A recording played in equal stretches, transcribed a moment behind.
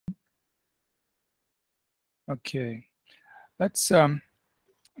Okay, let's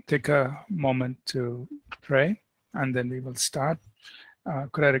take a moment to pray, and then we will start.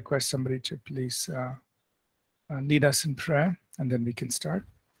 Could I request somebody to please lead us in prayer, and then we can start?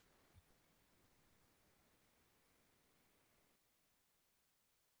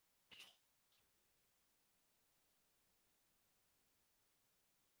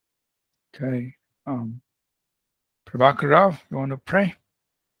 Okay. Prabhakar Rao, you want to pray?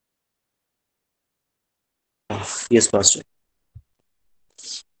 Yes, Pastor.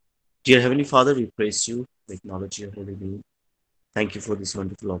 Dear Heavenly Father, we praise you, we acknowledge your holy name. Thank you for this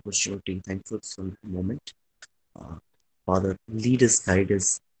wonderful opportunity. Thank you for this wonderful moment. Uh, Father, lead us, guide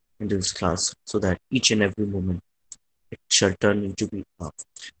us into this class so that each and every moment it shall turn into be a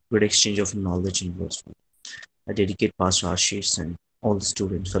good exchange of knowledge and words. I dedicate Pastor Ashish and all the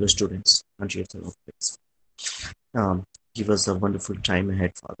students, fellow students, unto your throne of grace. Give us a wonderful time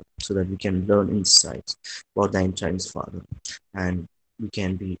ahead, Father, so that we can learn insights about the end times, Father, and we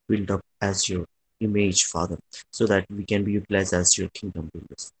can be built up as your image, Father, so that we can be utilized as your kingdom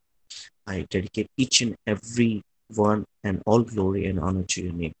builders. I dedicate each and every one and all glory and honor to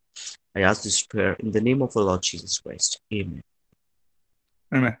your name. I ask this prayer in the name of our Lord Jesus Christ. Amen.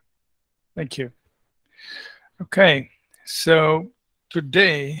 Amen. Thank you. Okay, so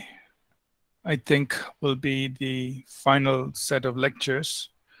today I think will be the final set of lectures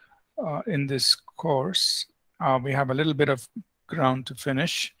in this course. We have a little bit of ground to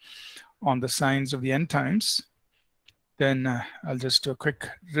finish on the signs of the end times. Then I'll just do a quick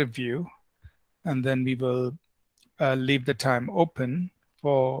review, and then we will leave the time open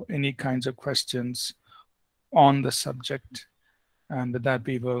for any kinds of questions on the subject. And with that,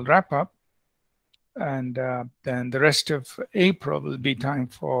 we will wrap up. And then the rest of April will be time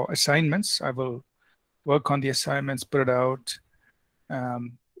for assignments. I will work on the assignments, put it out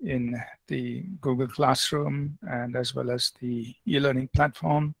in the Google Classroom and as well as the e-learning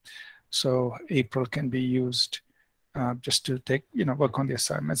platform. So April can be used just to take, work on the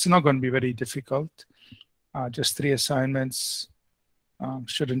assignments. It's not going to be very difficult. Just 3 assignments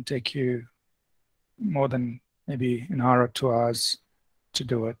shouldn't take you more than maybe an hour or 2 hours to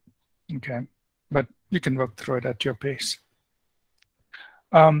do it. Okay, but you can work through it at your pace.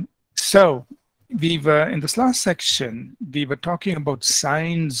 So we were in this last section, we were talking about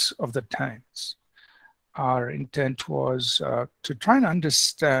signs of the times. Our intent was to try and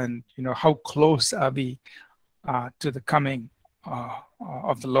understand, how close are we to the coming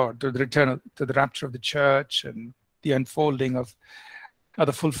of the Lord, to the return, to the rapture of the church, and the unfolding of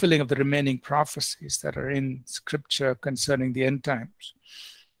the fulfilling of the remaining prophecies that are in Scripture concerning the end times.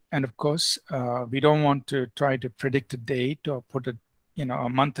 And of course, we don't want to try to predict a date or put a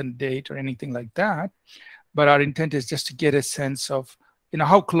month and date or anything like that. But our intent is just to get a sense of,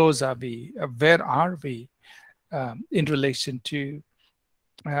 how close are we? Where are we in relation to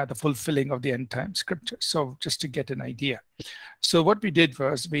the fulfilling of the end time Scripture? So just to get an idea. So what we did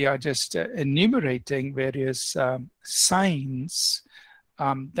was we are just enumerating various signs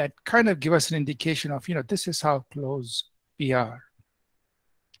that kind of give us an indication of, this is how close we are.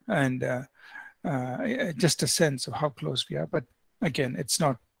 And just a sense of how close we are. But again, it's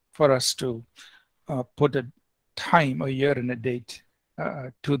not for us to put a time, a year, and a date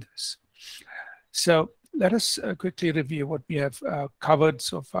to this. So let us quickly review what we have covered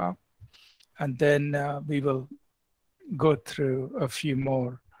so far, and then we will go through a few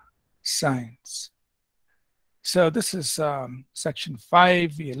more signs. So this is section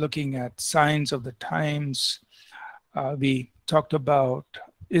 5. We are looking at signs of the times. We talked about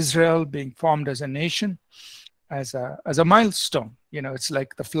Israel being formed as a nation, as a milestone. It's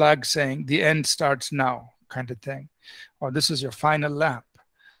like the flag saying the end starts now, kind of thing, or this is your final lap.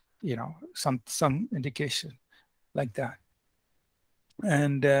 Some indication like that.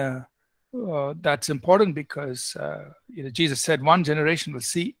 And that's important because Jesus said one generation will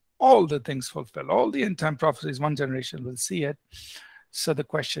see all the things fulfilled, all the end time prophecies. One generation will see it. So the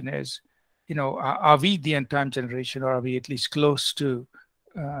question is, are we the end time generation, or are we at least close to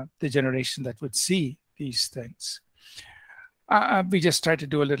the generation that would see these things? We just try to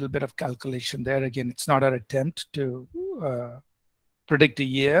do a little bit of calculation there. Again, it's not our attempt to predict a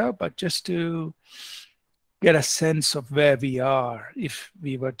year, but just to get a sense of where we are if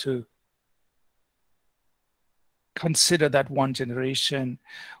we were to consider that one generation,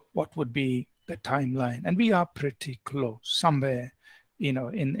 what would be the timeline? And we are pretty close, somewhere,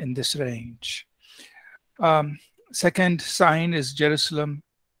 in this range. Second sign is Jerusalem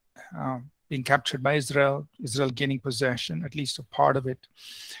being captured by Israel gaining possession, at least a part of it,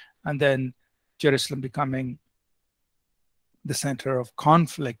 and then Jerusalem becoming the center of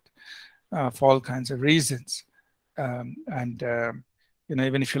conflict for all kinds of reasons. Even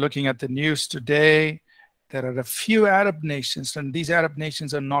if you're looking at the news today, there are a few Arab nations, and these Arab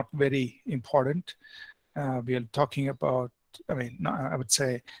nations are not very important. We are talking about, I would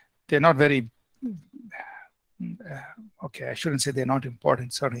say they're not very, okay, I shouldn't say they're not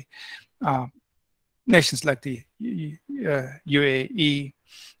important, sorry. Nations like the UAE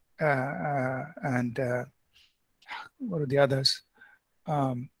and what are the others?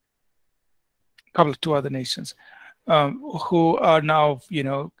 Two other nations who are now,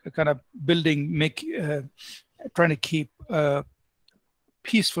 kind of trying to keep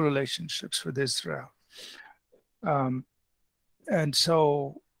peaceful relationships with Israel. And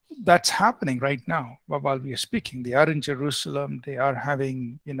so that's happening right now while we are speaking. They are in Jerusalem. They are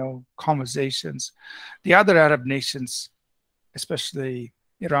having, conversations. The other Arab nations, especially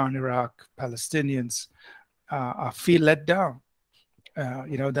Iran, Iraq, Palestinians, feel let down.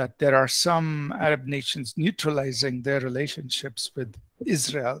 That there are some Arab nations neutralizing their relationships with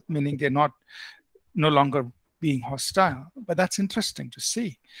Israel, meaning they're no longer being hostile. But that's interesting to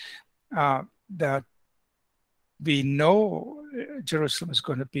see that we know Jerusalem is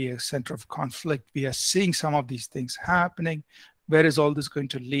going to be a center of conflict. We are seeing some of these things happening. Where is all this going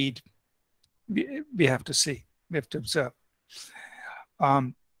to lead? We have to see. We have to observe.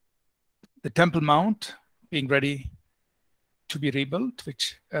 The Temple Mount being ready to be rebuilt,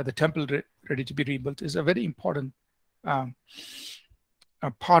 which the temple ready to be rebuilt, is a very important part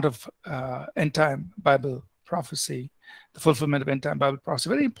of end-time Bible prophecy, the fulfillment of end-time Bible prophecy,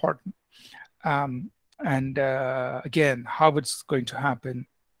 very important. Again, how it's going to happen,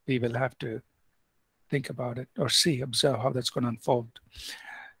 we will have to think about it or observe how that's going to unfold.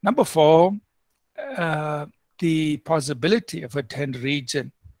 Number 4, the possibility of a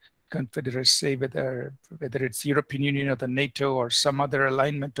 10-region confederacy, whether it's the European Union or the NATO or some other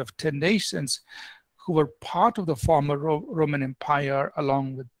alignment of 10 nations who were part of the former Roman Empire,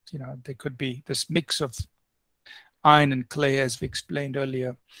 along with, there could be this mix of iron and clay, as we explained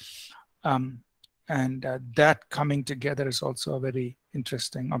earlier. That coming together is also a very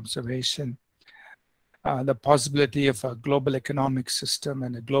interesting observation. The possibility of a global economic system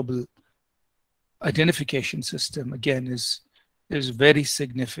and a global identification system, again, is very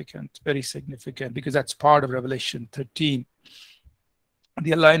significant, because that's part of Revelation 13.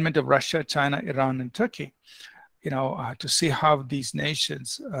 The alignment of Russia, China, Iran, and Turkey, to see how these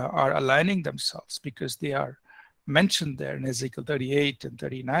nations are aligning themselves, because they are mentioned there in Ezekiel 38 and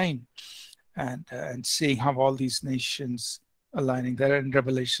 39, and seeing how all these nations aligning there in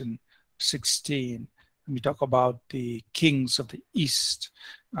Revelation 16. And we talk about the kings of the East.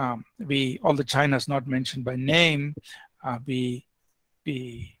 Although China is not mentioned by name, we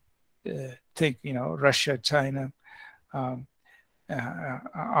think, Russia, China are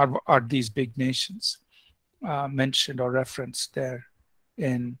these big nations mentioned or referenced there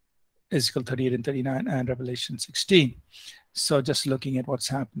in Ezekiel 38 and 39 and Revelation 16. So just looking at what's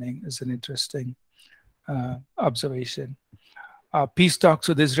happening is an interesting observation. Peace talks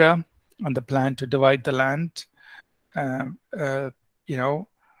with Israel on the plan to divide the land.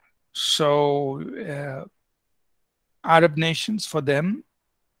 So Arab nations, for them,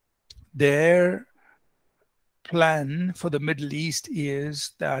 their plan for the Middle East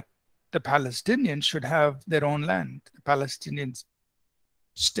is that the Palestinians should have their own land, the Palestinian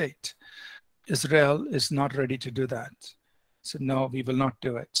state. Israel is not ready to do that. So no, we will not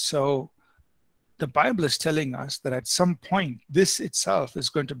do it. So the Bible is telling us that at some point, this itself is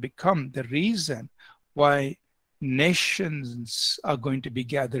going to become the reason why nations are going to be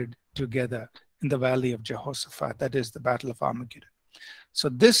gathered together in the valley of Jehoshaphat. That is the Battle of Armageddon. So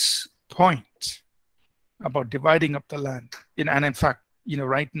this point about dividing up the land, and in fact,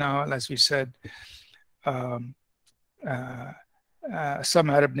 right now, as we said, some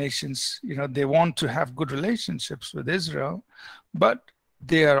Arab nations, they want to have good relationships with Israel, but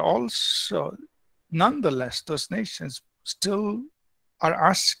they are also, nonetheless, those nations still are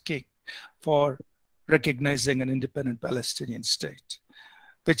asking for recognizing an independent Palestinian state,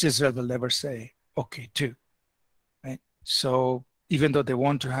 which Israel will never say okay to, right? So even though they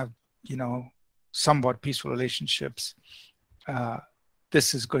want to have, somewhat peaceful relationships,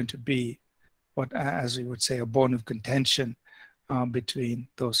 this is going to be what, as we would say, a bone of contention between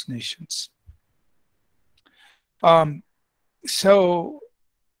those nations. And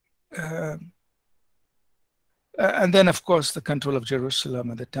then, of course, the control of Jerusalem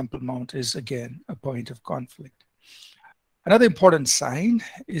and the Temple Mount is, again, a point of conflict. Another important sign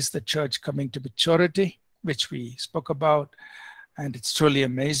is the church coming to maturity, which we spoke about, and it's truly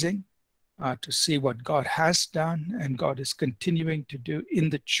amazing. to see what God has done and God is continuing to do in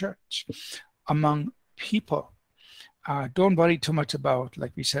the church among people. Don't worry too much about,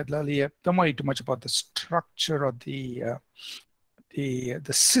 like we said earlier, don't worry too much about the structure or the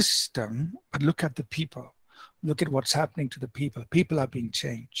system, but look at the people. Look at what's happening to the people. People are being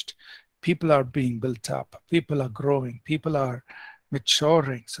changed. People are being built up. People are growing. People are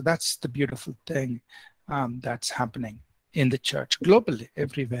maturing. So that's the beautiful thing that's happening in the church globally,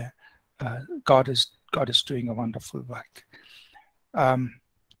 everywhere. God is doing a wonderful work.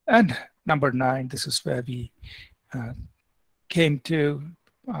 And number 9, this is where we came to.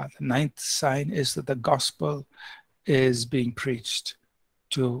 The 9th sign is that the gospel is being preached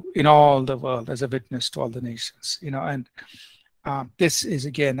in all the world as a witness to all the nations. And this is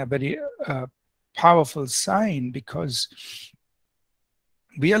again a very powerful sign, because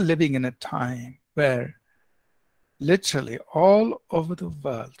we are living in a time where literally all over the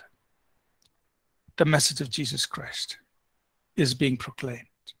world the message of Jesus Christ is being proclaimed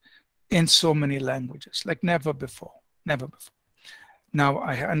in so many languages, like never before. Now,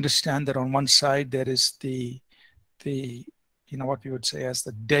 I understand that on one side there is the what we would say as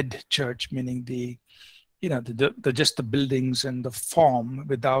the dead church, meaning the just the buildings and the form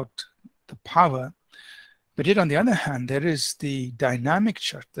without the power. But yet on the other hand, there is the dynamic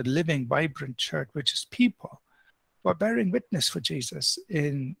church, the living, vibrant church, which is people who are bearing witness for Jesus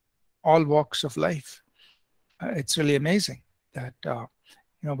in all walks of life. It's really amazing that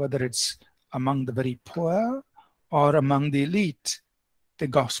whether it's among the very poor or among the elite, the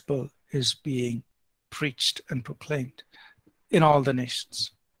gospel is being preached and proclaimed in all the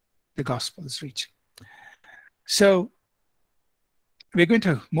nations. The gospel is reaching. So we're going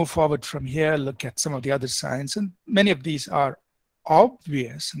to move forward from here, look at some of the other signs, and many of these are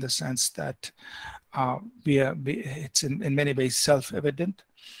obvious in the sense that it's in many ways self-evident.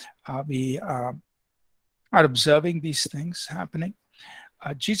 We are observing these things happening.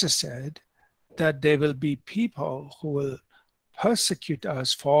 Jesus said that there will be people who will persecute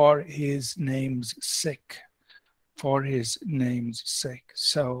us for his name's sake. For his name's sake.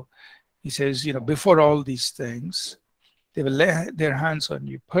 So he says, before all these things, they will lay their hands on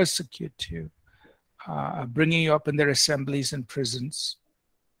you, persecute you, bringing you up in their assemblies and prisons,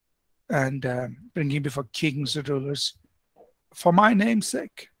 and bringing you before kings and rulers for my name's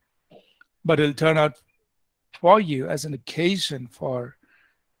sake. But it'll turn out for you as an occasion for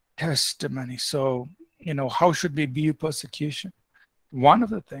testimony. So, how should we view persecution? One of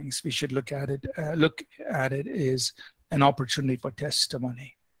the things we should look at it is an opportunity for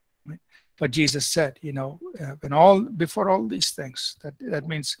testimony. Right? But Jesus said, before all these things, that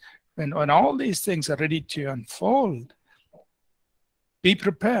means when all these things are ready to unfold, be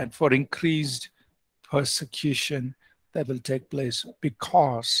prepared for increased persecution that will take place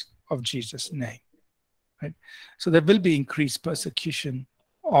because of Jesus' name. Right? So there will be increased persecution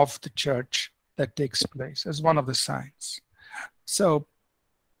of the church that takes place as one of the signs. So,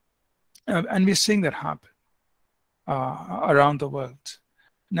 and we're seeing that happen around the world.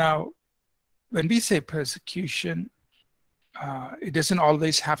 Now, when we say persecution, it doesn't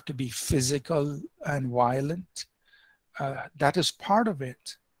always have to be physical and violent. That is part of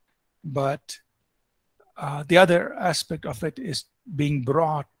it. But the other aspect of it is being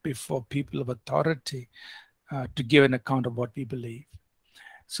brought before people of authority to give an account of what we believe.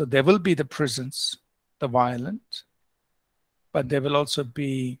 So there will be the prisons, the violent, but there will also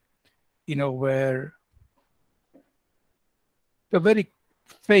be, where the very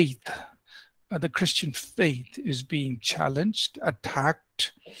faith, the Christian faith is being challenged,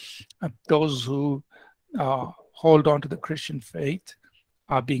 attacked. Those who hold on to the Christian faith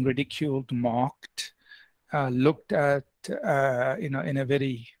are being ridiculed, mocked, looked at, in a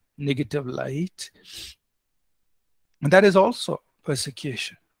very negative light. And that is also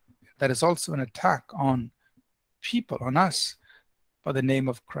persecution. That is also an attack on people, on us, for the name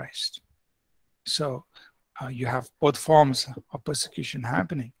of Christ. So you have both forms of persecution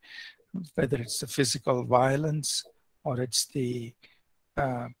happening, whether it's the physical violence or it's the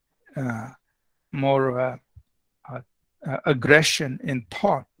more aggression in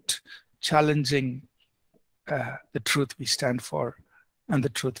thought, challenging the truth we stand for and the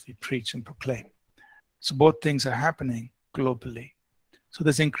truth we preach and proclaim. So both things are happening globally. So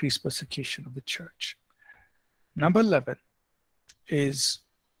there's increased persecution of the church. Number 11 is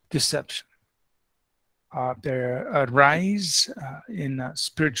deception. There a rise in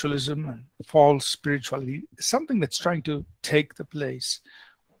spiritualism and false spirituality, something that's trying to take the place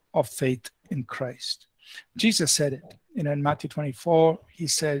of faith in Christ. Jesus said it, in Matthew 24, he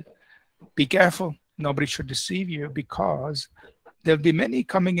said, be careful, nobody should deceive you, because there'll be many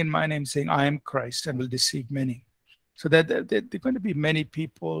coming in my name saying, I am Christ, and will deceive many. So that there are going to be many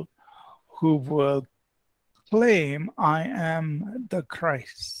people who will claim, I am the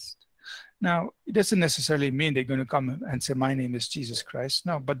Christ. Now, it doesn't necessarily mean they're going to come and say, my name is Jesus Christ.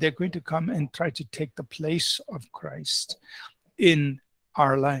 No, but they're going to come and try to take the place of Christ in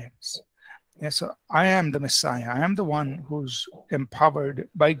our lives. Yeah, so I am the Messiah. I am the one who's empowered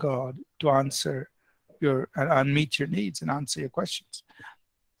by God to answer and meet your needs and answer your questions.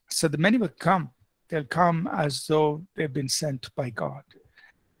 So the many will come. They'll come as though they've been sent by God,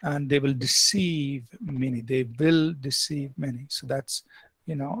 and they will deceive many. They will deceive many. So that's,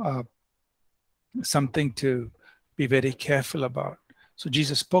 something to be very careful about. So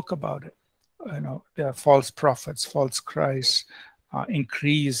Jesus spoke about it. There are false prophets, false Christs,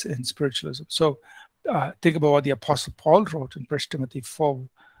 increase in spiritualism. So think about what the Apostle Paul wrote in 1 Timothy 4.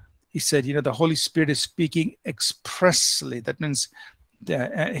 He said, the Holy Spirit is speaking expressly. That means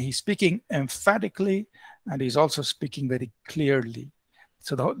he's speaking emphatically, and he's also speaking very clearly.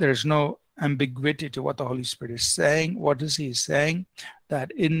 So there's no ambiguity to what the Holy Spirit is saying. What is he saying?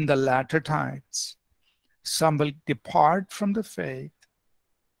 That in the latter times, some will depart from the faith,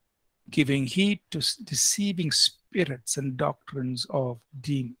 giving heed to deceiving spirits and doctrines of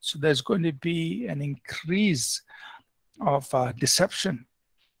demons. So there's going to be an increase of deception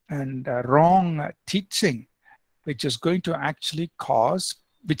and wrong teaching, which is going to actually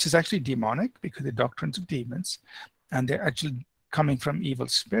which is actually demonic, because the doctrines of demons, and they're actually coming from evil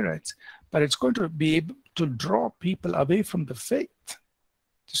spirits, but it's going to be able to draw people away from the faith.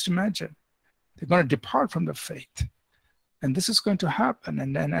 Just imagine, they're going to depart from the faith. And this is going to happen,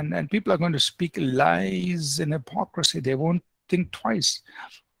 and people are going to speak lies and hypocrisy. They won't think twice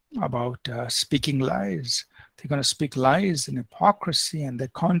about speaking lies. They're going to speak lies and hypocrisy, and their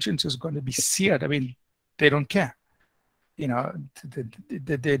conscience is going to be seared. I mean, they don't care. They're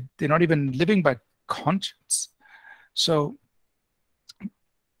not even living by conscience. So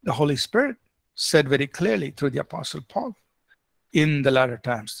the Holy Spirit said very clearly through the Apostle Paul, in the latter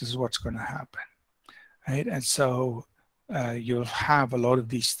times, this is what's going to happen, right? And so you'll have a lot of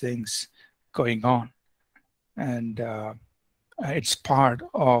these things going on, and it's part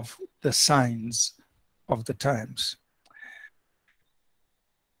of the signs of the times.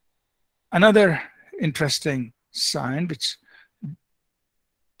 Another interesting sign which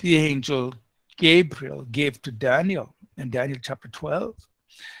the angel Gabriel gave to Daniel in Daniel chapter 12,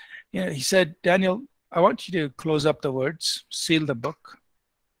 he said, Daniel, I want you to close up the words, seal the book.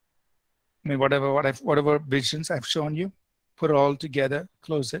 I mean, whatever visions I've shown you, put it all together,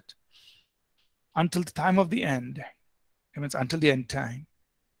 close it until the time of the end. It means until the end time.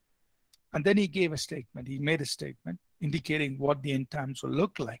 And then he gave a statement. He made a statement indicating what the end times will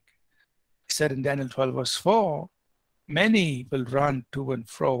look like. He said in Daniel 12 verse 4, many will run to and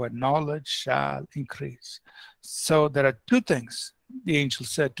fro, and knowledge shall increase. So there are two things the angel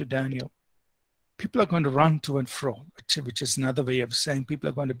said to Daniel. People are going to run to and fro, which is another way of saying people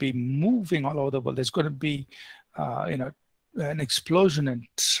are going to be moving all over the world. There's going to be, an explosion in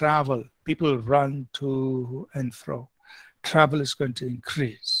travel. People run to and fro. Travel is going to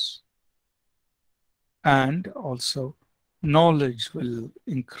increase. And also knowledge will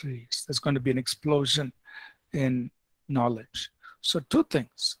increase. There's going to be an explosion in knowledge. So two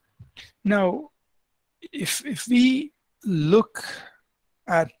things. Now, if we look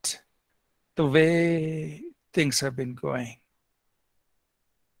at the way things have been going,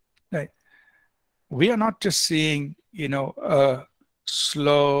 right, we are not just seeing, a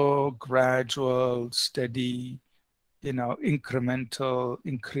slow, gradual, steady, incremental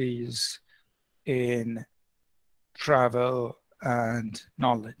increase in travel and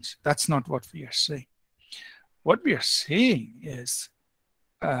knowledge. That's not what we are seeing. What we are seeing is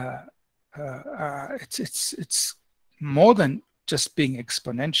it's more than just being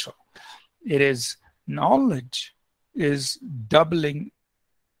exponential. It is knowledge is doubling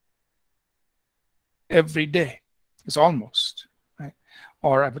every day. It's almost, right?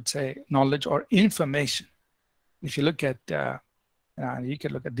 Or I would say knowledge or information. If you look at, you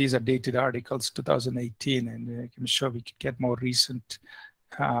can look at, these are dated articles, 2018, and I'm sure we could get more recent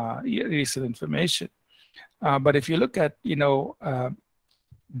information. But if you look at,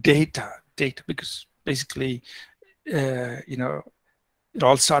 data, because basically, it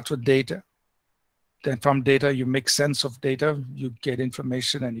all starts with data. Then from data, you make sense of data, you get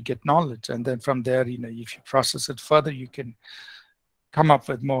information and you get knowledge. And then from there, if you process it further, you can come up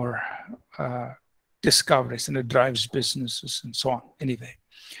with more discoveries, and it drives businesses and so on. Anyway,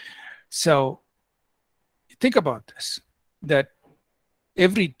 so think about this, that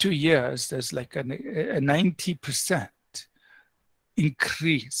every 2 years, there's like a 90%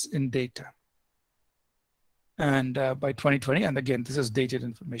 increase in data. And by 2020, and again, this is dated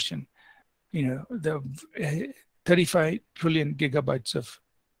information, the 35 trillion gigabytes of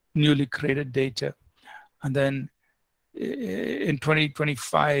newly created data. And then in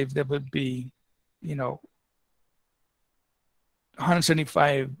 2025, there will be,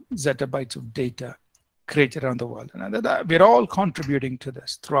 175 zettabytes of data created around the world. And we're all contributing to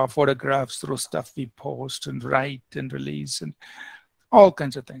this through our photographs, through stuff we post and write and release and all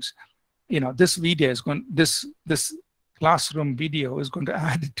kinds of things. This video is going, this classroom video is going to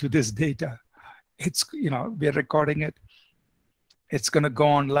add to this data. It's, we're recording it. It's going to go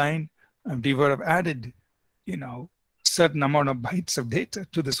online, and we would have added, certain amount of bytes of data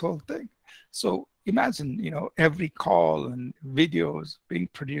to this whole thing. So imagine, every call and videos being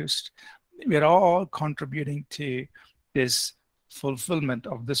produced. We're all contributing to this fulfillment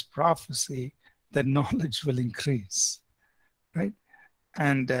of this prophecy that knowledge will increase, right?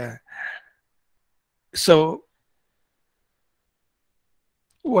 And so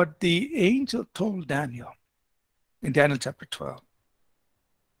what the angel told Daniel in Daniel chapter 12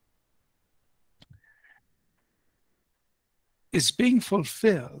 is being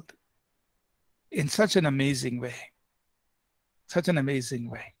fulfilled in such an amazing way. Such an amazing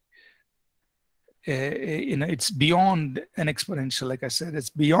way. It's beyond an exponential, like I said, it's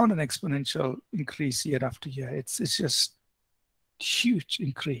beyond an exponential increase year after year. It's just huge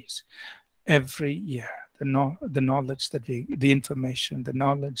increase every year. The knowledge that the information, the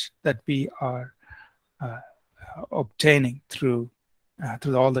knowledge that we are obtaining through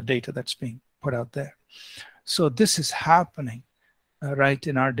all the data that's being put out there. So this is happening right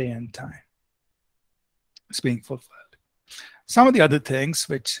in our day and time. It's being fulfilled. Some of the other things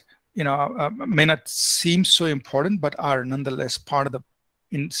which may not seem so important, but are nonetheless part of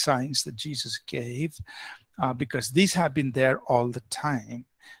the signs that Jesus gave, because these have been there all the time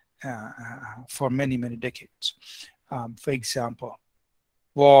for many, many decades. For example,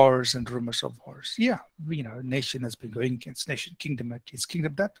 wars and rumors of wars. Yeah, nation has been going against nation, kingdom against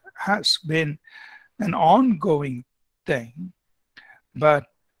kingdom. That has been an ongoing thing. But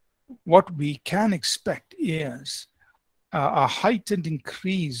what we can expect is a heightened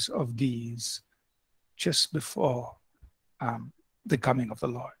increase of these just before the coming of the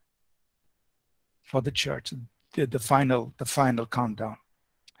Lord for the church, the final countdown.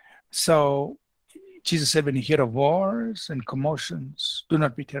 So Jesus said, when you hear of wars and commotions, do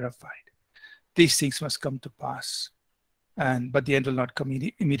not be terrified. These things must come to pass, but the end will not come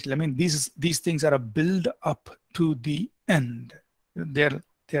immediately. I mean, these things are a build up to the end. They're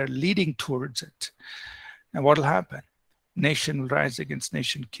leading towards it. And what will happen? Nation will rise against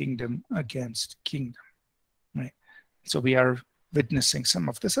nation, kingdom against kingdom. Right? So we are witnessing some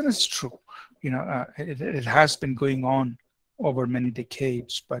of this, and it's true. It has been going on over many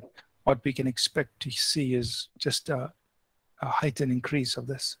decades, but what we can expect to see is just a heightened increase of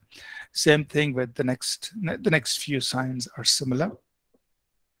this. Same thing with the next few signs are similar.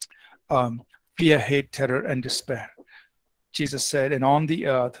 Fear, hate, terror, and despair. Jesus said, and on the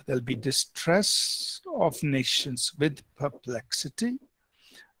earth there'll be distress of nations with perplexity,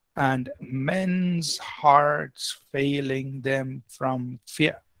 and men's hearts failing them from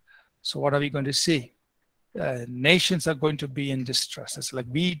fear. So what are we going to see? Nations are going to be in distress. It's like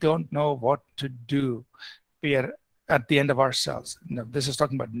we don't know what to do. We are at the end of ourselves. This is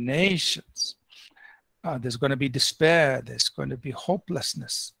talking about nations. There's going to be despair. There's going to be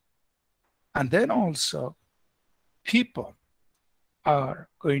hopelessness. And then also people are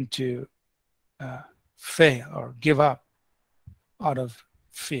going to fail or give up out of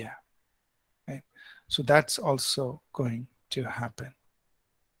fear. Right? So that's also going to happen.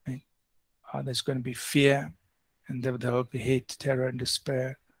 Right? There's going to be fear, and there will be hate, terror, and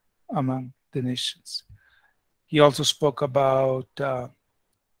despair among the nations. He also spoke about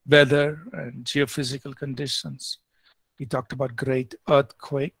weather and geophysical conditions. He talked about great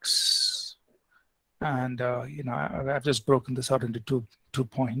earthquakes. And I've just broken this out into two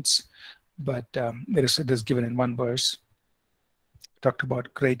points, but it is given in one verse. Talked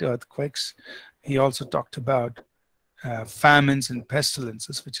about great earthquakes. He also talked about famines and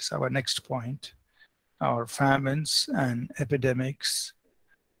pestilences, which is our next point, our famines and epidemics.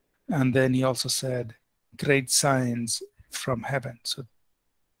 And then he also said great signs from heaven. So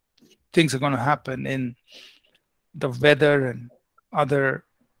things are going to happen in the weather and other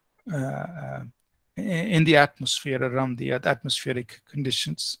in the atmosphere around the earth, atmospheric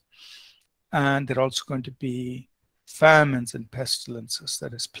conditions. And there are also going to be famines and pestilences,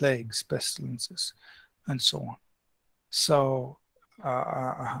 that is plagues, pestilences, and so on. So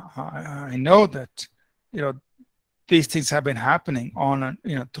I know that, these things have been happening on and,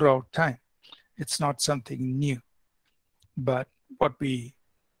 throughout time. It's not something new. But what I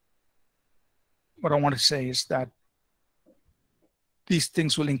want to say is that these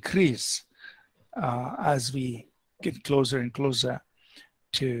things will increase as we get closer and closer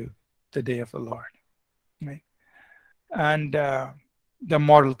to the day of the Lord, right? And the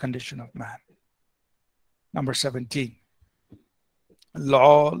moral condition of man. Number 17,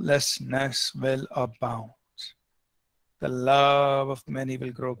 lawlessness will abound. The love of many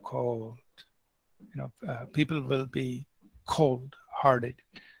will grow cold. People will be cold-hearted.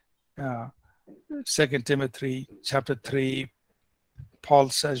 2 Timothy chapter 3, Paul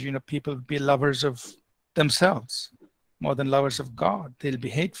says, people will be lovers of themselves more than lovers of God. They'll be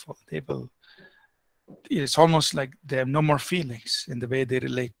hateful. It's almost like they have no more feelings in the way they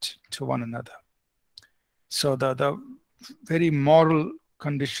relate to one another. So the very moral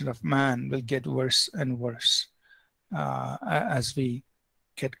condition of man will get worse and worse as we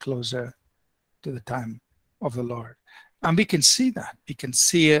get closer to the time of the Lord. And we can see that. We can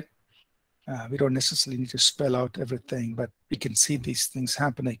see it. We don't necessarily need to spell out everything, but we can see these things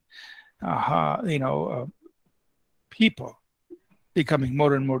happening. People becoming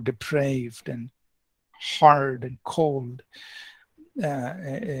more and more depraved and hard and cold in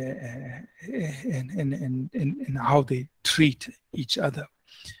how they treat each other.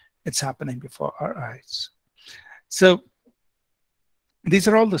 It's happening before our eyes. So these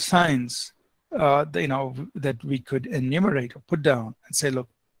are all the signs that we could enumerate or put down and say, look,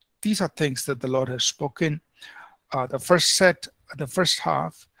 these are things that the Lord has spoken. The first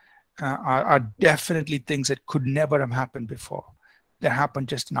half are definitely things that could never have happened before. They happened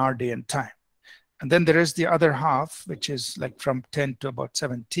just in our day and time. And then there is the other half, which is like from 10 to about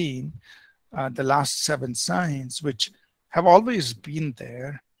 17, the last 7 signs, which have always been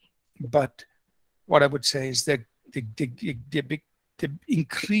there. But what I would say is that they're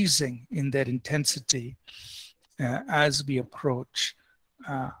increasing in their intensity as we approach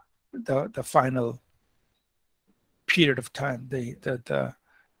the final period of time, the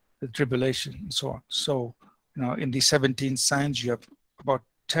tribulation and so on. So, in the 17 signs, you have about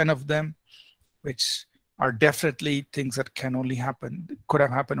 10 of them, which are definitely things that could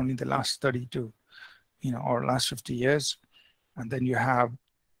have happened only in the last 32, or last 50 years. And then you have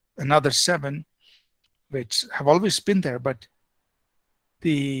another 7, which have always been there, but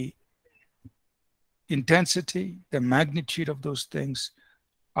the intensity, the magnitude of those things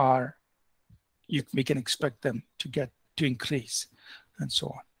we can expect them to increase and so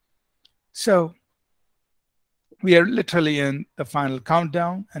on. So we are literally in the final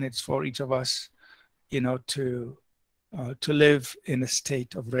countdown, and it's for each of us, to live in a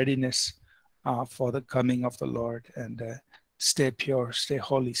state of readiness for the coming of the Lord, and stay pure, stay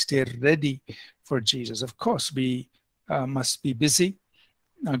holy, stay ready for Jesus. Of course, we must be busy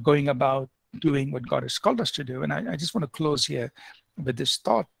going about doing what God has called us to do. And I just want to close here with this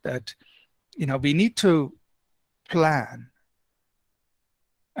thought that, we need to plan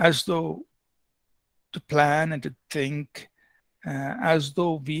to plan and to think as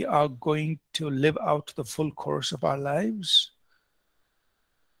though we are going to live out the full course of our lives.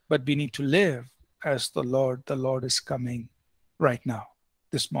 But we need to live as the Lord is coming right now,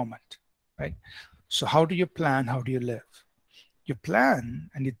 this moment, right? So how do you plan? How do you live? You plan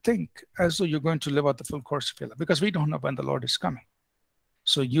and you think as though you're going to live out the full course of your life, because we don't know when the Lord is coming.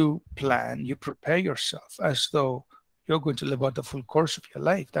 So you plan, you prepare yourself as though you're going to live out the full course of your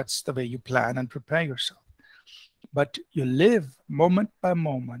life. That's the way you plan and prepare yourself. But you live moment by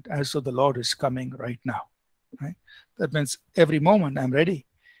moment as though the Lord is coming right now, right? That means every moment I'm ready.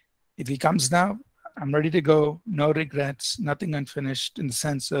 If he comes now, I'm ready to go. No regrets, nothing unfinished, in the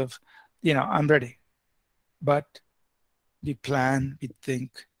sense of, I'm ready. But we plan, we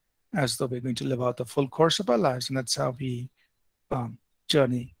think as though we're going to live out the full course of our lives, and that's how we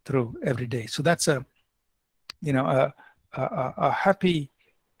journey through every day. So that's a happy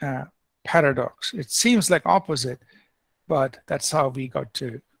paradox. It seems like opposite, but that's how we got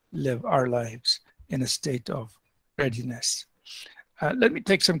to live our lives, in a state of readiness. Let me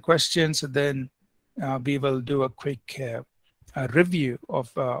take some questions, and then we will do a quick review of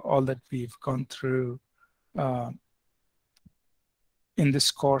all that we've gone through in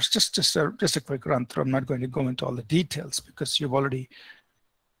this course. Just a quick run through. I'm not going to go into all the details because you've already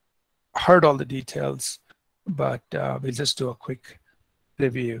heard all the details, but we'll just do a quick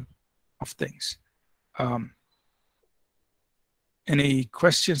review of things. Any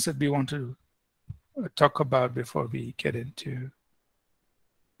questions that we want to talk about before we get into?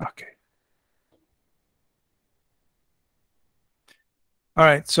 Okay. All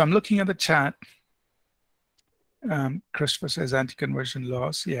right, so I'm looking at the chat. Christopher says anti-conversion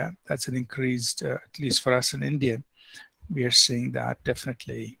laws. Yeah, that's an increased, at least for us in India. We are seeing that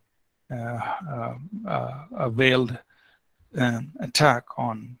definitely a veiled attack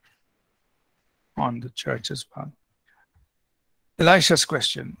on the church as well. Elisha's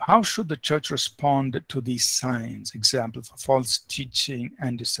question: how should the church respond to these signs, example for false teaching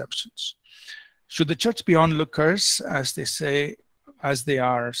and deceptions? Should the church be onlookers, as they say, as they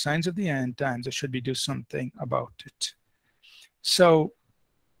are signs of the end times, or should we do something about it? So,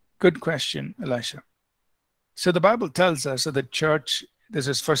 good question, Elisha. So the Bible tells us that the church, this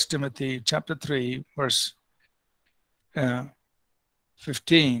is 1 Timothy chapter 3, verse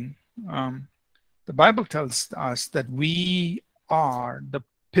 15. The Bible tells us that we are the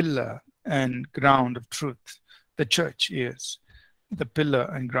pillar and ground of truth. The church is the pillar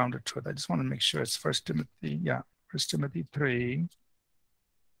and ground of truth. I just want to make sure it's 1 Timothy, 1 Timothy 3,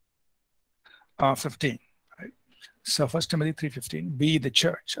 15. Right? So 1 Timothy 3:15, we, the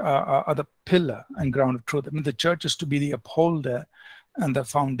church, are the pillar and ground of truth. I mean, the church is to be the upholder and the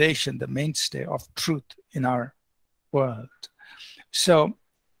foundation, the mainstay of truth in our world. So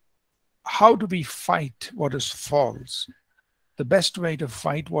how do we fight what is false? The best way to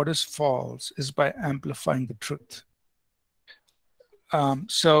fight what is false is by amplifying the truth.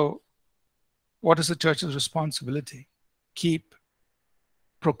 So what is the church's responsibility? Keep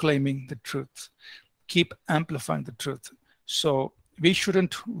proclaiming the truth. Keep amplifying the truth. So we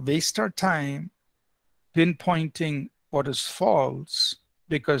shouldn't waste our time pinpointing what is false,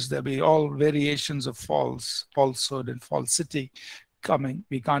 because there'll be all variations of falsehood and falsity coming.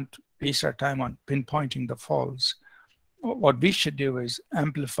 We can't waste our time on pinpointing the false. What we should do is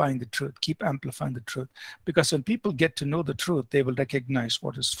amplifying the truth, keep amplifying the truth, because when people get to know the truth, they will recognize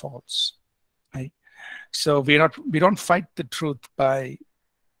what is false. Right? So we don't fight the truth by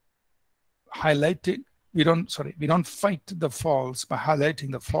highlighting. We don't fight the false by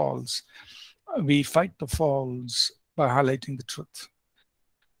highlighting the false. We fight the false by highlighting the truth.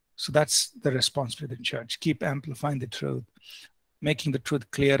 So that's the responsibility of the church. Keep amplifying the truth, making the truth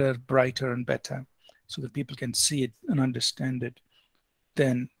clearer, brighter, and better, so that people can see it and understand it.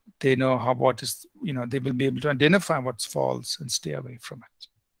 Then they know what is, they will be able to identify what's false and stay away from it.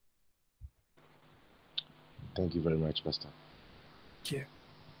 Thank you very much, Pastor. Thank you.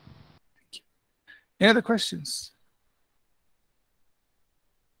 Thank you. Any other questions?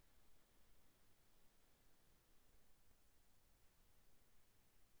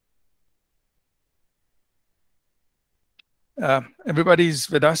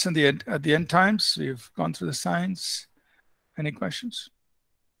 Everybody's with us at the end times. We've gone through the signs. Any questions?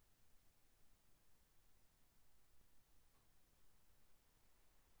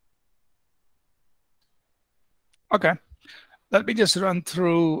 Okay. Let me just run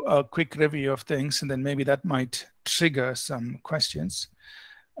through a quick review of things, and then maybe that might trigger some questions.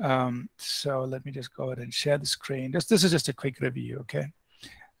 So let me just go ahead and share the screen. This is just a quick review, okay?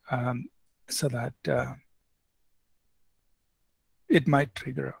 So that it might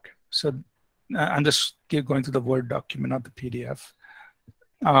trigger. Okay. So I'm just going through the Word document, not the PDF.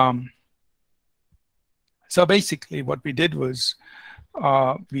 So basically what we did was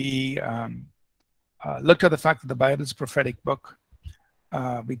we looked at the fact that the Bible is a prophetic book.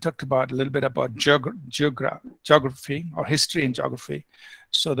 We talked about a little bit about geography, or history and geography.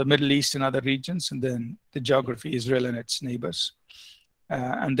 So the Middle East and other regions, and then the geography, Israel and its neighbors.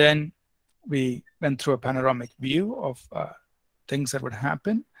 And then we went through a panoramic view of things that would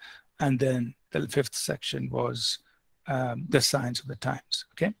happen. And then the fifth section was the signs of the times,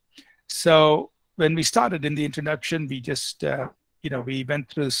 okay? So when we started in the introduction, we just, we went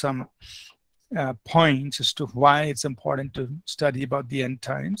through some points as to why it's important to study about the end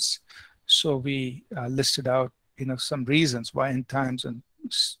times. So we listed out, some reasons why end times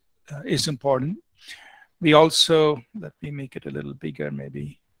is important. We also, let me make it a little bigger,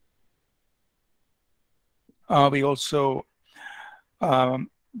 maybe. We also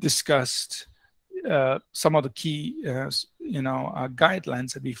discussed some of the key,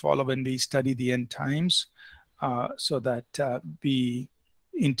 guidelines that we follow when we study the end times, so that we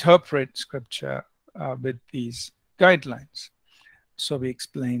interpret scripture with these guidelines. So we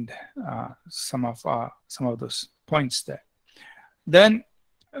explained some of those points there. Then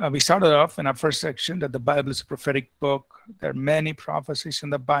we started off in our first section that the Bible is a prophetic book. There are many prophecies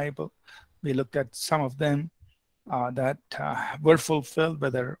in the Bible. We looked at some of them that were fulfilled,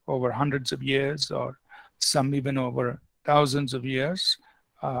 whether over hundreds of years or some even over thousands of years.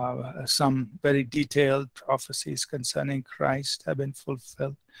 Some very detailed prophecies concerning Christ have been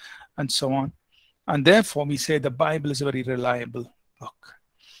fulfilled, and so on. And therefore, we say the Bible is a very reliable book.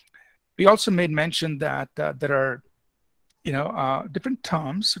 We also made mention that there are, different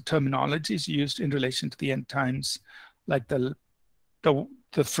terms, terminologies used in relation to the end times, like the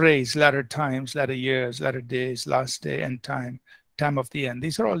phrase latter times, latter years, latter days, last day, end time, time of the end.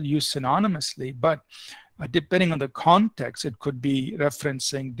 These are all used synonymously, but depending on the context, it could be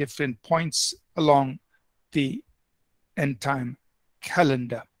referencing different points along the end time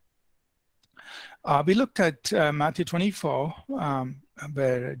calendar. We looked at Matthew 24,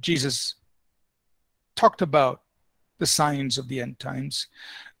 where Jesus talked about the signs of the end times,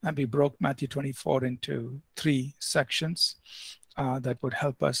 and we broke Matthew 24 into 3 sections that would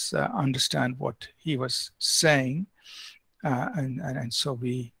help us understand what he was saying. And so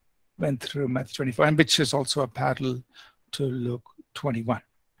we went through Matthew 24, and which is also a parallel to Luke 21.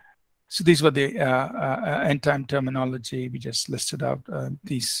 So these were the end time terminology. We just listed out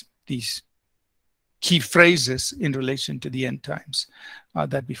these key phrases in relation to the end times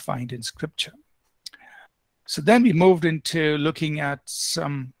that we find in Scripture. So then we moved into looking at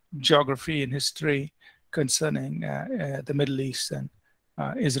some geography and history concerning the Middle East and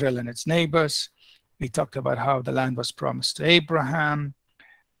Israel and its neighbors. We talked about how the land was promised to Abraham,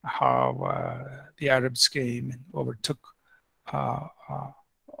 how the Arabs came and overtook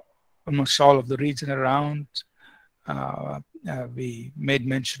almost all of the region around. We made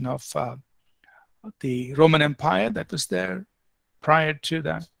mention of the Roman Empire that was there prior to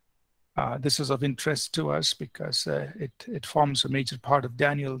that. This is of interest to us because it forms a major part of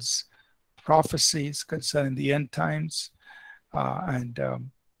Daniel's prophecies concerning the end times. And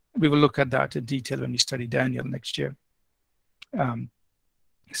we will look at that in detail when we study Daniel next year.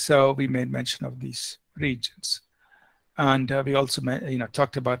 So we made mention of these regions. And we also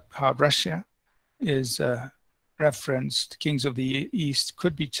talked about how Russia is referenced. Kings of the East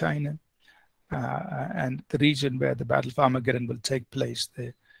could be China, and the region where the Battle of Armageddon will take place,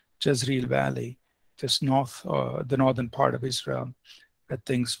 the Jezreel Valley, just north, or the northern part of Israel, that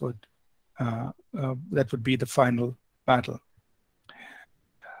things would, that would be the final battle.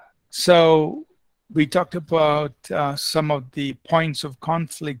 So we talked about some of the points of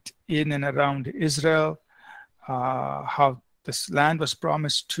conflict in and around Israel, how this land was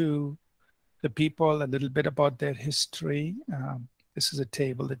promised to the people, a little bit about their history. This is a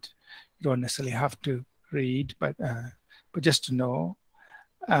table that you don't necessarily have to read, but just to know.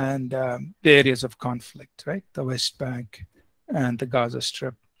 And the areas of conflict, right? The West Bank and the Gaza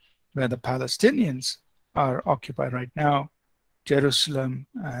Strip, where the Palestinians are occupied right now, Jerusalem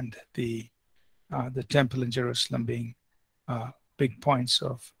and the temple in Jerusalem being big points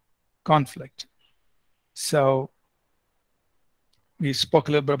of conflict. So we spoke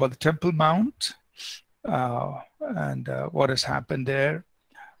a little bit about the Temple Mount and what has happened there.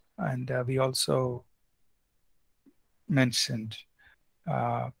 And we also mentioned,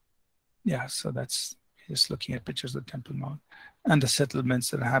 so that's just looking at pictures of the Temple Mount and the settlements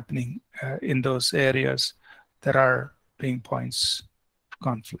that are happening in those areas that are being points of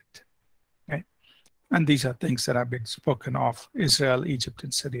conflict. Okay? And these are things that have been spoken of, Israel, Egypt,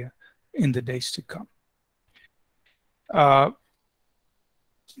 and Syria in the days to come.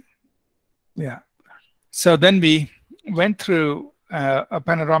 So then we went through a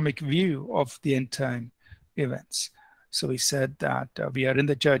panoramic view of the end time events. So we said that we are in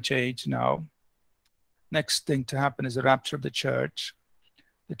the church age now. Next thing to happen is the rapture of the church.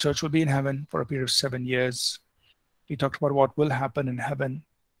 The church will be in heaven for a period of 7 years. We talked about what will happen in heaven,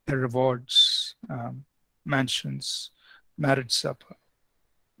 the rewards, mansions, marriage supper,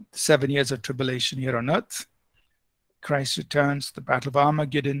 7 years of tribulation here on earth. Christ returns, the Battle of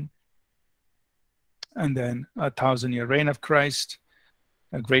Armageddon, and then 1,000-year reign of Christ,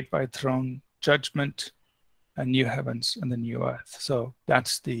 a great white throne, judgment, and new heavens and the new earth. So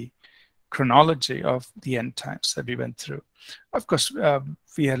that's the chronology of the end times that we went through. Of course,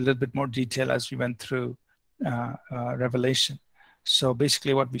 we had a little bit more detail as we went through Revelation. So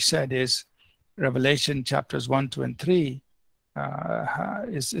basically what we said is Revelation chapters 1, 2, and 3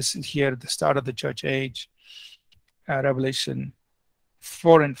 is here at the start of the church age. Revelation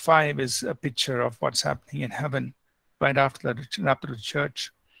 4 and 5 is a picture of what's happening in heaven right after the rapture of the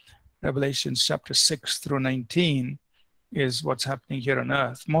church. Revelation chapter 6 through 19 is what's happening here on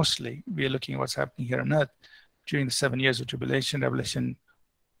earth. Mostly, we are looking at what's happening here on earth during the 7 years of tribulation. Revelation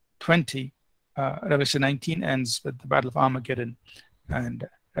 19 ends with the Battle of Armageddon, and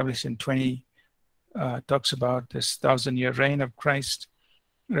Revelation 20 talks about this 1,000-year reign of Christ.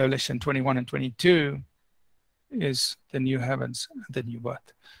 Revelation 21 and 22 is the new heavens and the new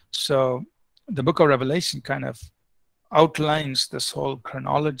earth. So the book of Revelation kind of outlines this whole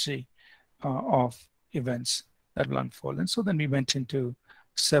chronology of events that will unfold. And so then we went into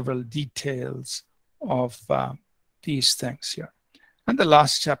several details of these things here. And the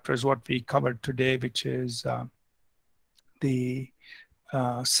last chapter is what we covered today, which is the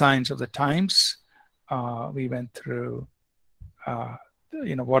signs of the times. We went through,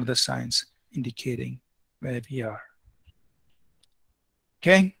 what are the signs indicating where we are.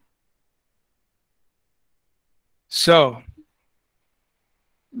 Okay. So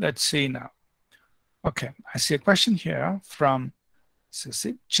let's see now. Okay, I see a question here from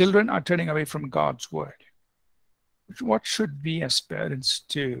Sissy. Children are turning away from God's word. What should we as parents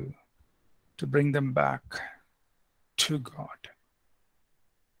do to bring them back to God?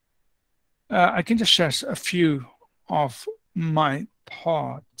 I can just share a few of my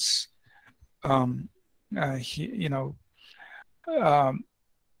thoughts. So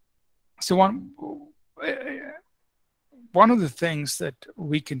one of the things that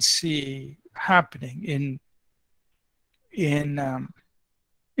we can see happening in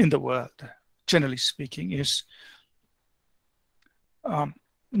the world, generally speaking, is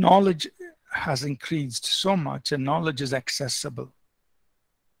knowledge has increased so much, and knowledge is accessible.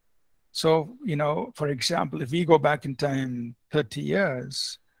 So, for example, if we go back in time 30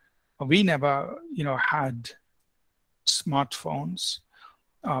 years, we never, had smartphones.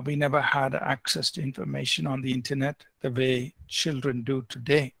 We never had access to information on the internet the way children do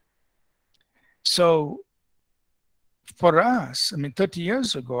today. So for us, 30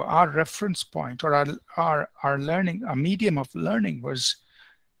 years ago, our reference point or our learning, our medium of learning was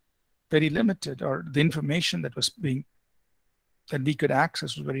very limited, or the information that we could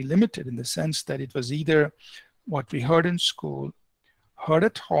access was very limited, in the sense that it was either what we heard in school, heard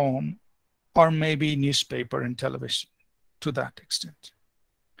at home, or maybe newspaper and television, to that extent.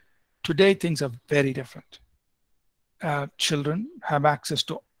 Today, things are very different. Children have access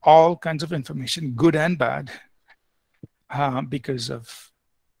to all kinds of information, good and bad, because of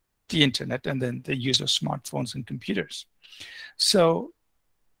the internet and then the use of smartphones and computers. So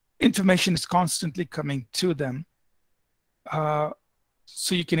information is constantly coming to them.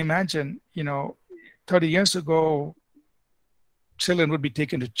 So you can imagine, 30 years ago, children would be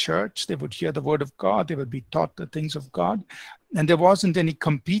taken to church, they would hear the word of God, they would be taught the things of God, and there wasn't any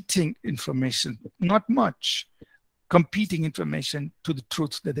competing information, not much competing information to the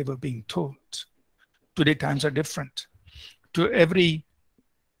truth that they were being told. Today, times are different. To every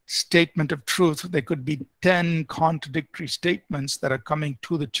statement of truth, there could be 10 contradictory statements that are coming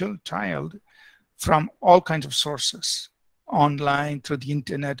to the child from all kinds of sources, online, through the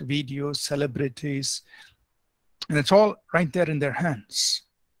internet, videos, celebrities, and it's all right there in their hands,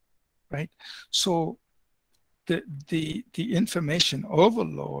 right? So the information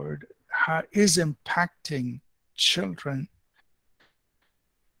overload is impacting children,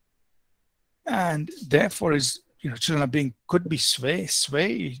 and therefore children could be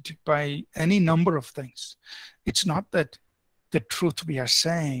swayed by any number of things. It's not that the truth we are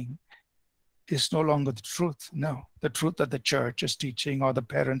saying is no longer the truth. No, the truth that the church is teaching or the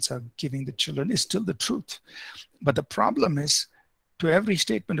parents are giving the children is still the truth. But the problem is, to every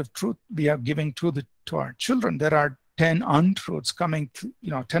statement of truth we are giving to our children, there are 10 untruths coming through,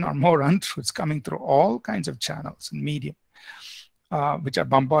 10 or more untruths coming through all kinds of channels and medium, which are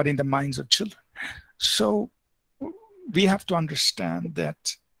bombarding the minds of children. So we have to understand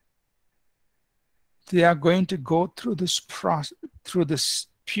that they are going to go through this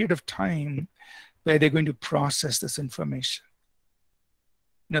period of time where they're going to process this information.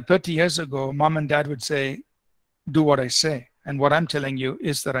 30 years ago, mom and dad would say, do what I say, and what I'm telling you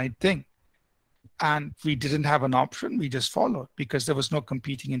is the right thing. And we didn't have an option, we just followed, because there was no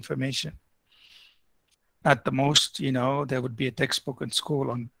competing information. At the most, there would be a textbook in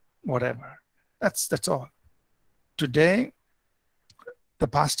school on whatever. That's all. Today, the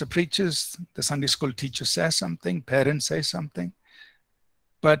pastor preaches, the Sunday school teacher says something, parents say something,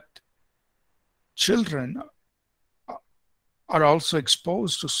 but children are also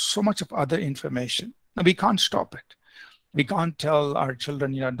exposed to so much of other information. Now, we can't stop it. We can't tell our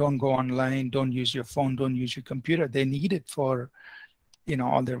children, don't go online, don't use your phone, don't use your computer. They need it for,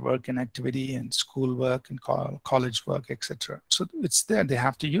 all their work and activity and school work and college work, etc. So it's there, they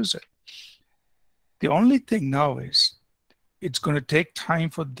have to use it. The only thing now is it's going to take time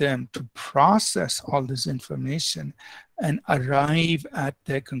for them to process all this information and arrive at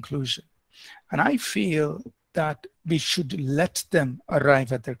their conclusion. And I feel that we should let them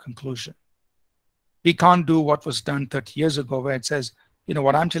arrive at their conclusion. We can't do what was done 30 years ago, where it says,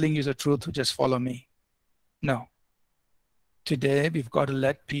 what I'm telling you is the truth, just follow me. No. Today, we've got to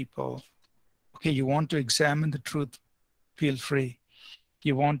let people, okay, you want to examine the truth, feel free.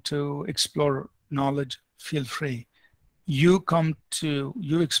 You want to explore knowledge, feel free. you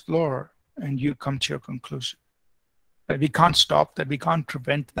explore and you come to your conclusion. We can't stop that. We can't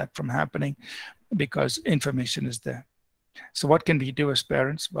prevent that from happening because information is there. So what can we do as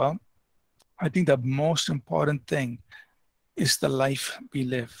parents? Well, I think the most important thing is the life we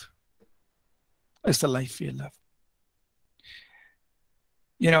live. Is the life we live.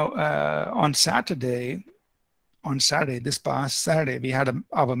 On Saturday, this past Saturday, we had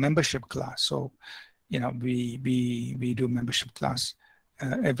our membership class. So, we do membership class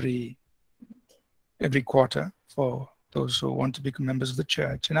every quarter for those who want to become members of the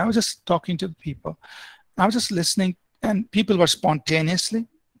church. And I was just talking to the people. I was just listening, and people were spontaneously,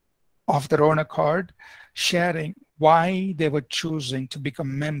 of their own accord, sharing why they were choosing to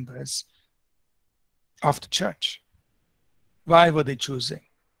become members of the church. Why were they choosing?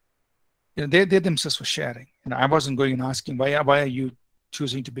 They themselves were sharing. I wasn't going and asking, why are you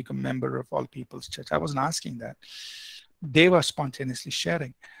choosing to become a member of All People's Church? I wasn't asking that. They were spontaneously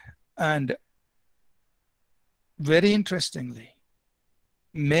sharing. And very interestingly,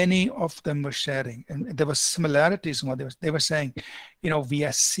 many of them were sharing, and there were similarities in what they were saying.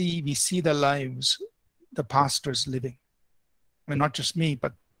 We see the lives the pastors living. I mean, not just me,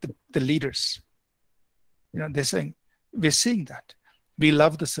 but the leaders. They're saying, we're seeing that. We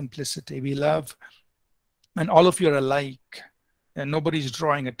love the simplicity. We love, and all of you are alike. And nobody's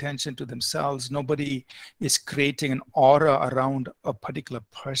drawing attention to themselves. Nobody is creating an aura around a particular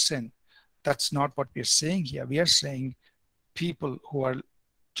person. That's not what we're saying here. We are saying people who are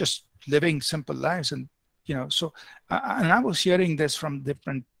just living simple lives. And, so, and I was hearing this from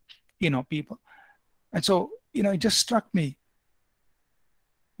different, people. And so, it just struck me.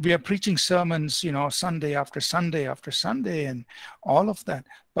 We are preaching sermons, Sunday after Sunday after Sunday and all of that.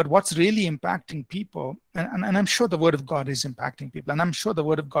 But what's really impacting people, and I'm sure the Word of God is impacting people, and I'm sure the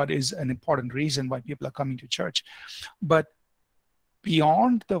Word of God is an important reason why people are coming to church. But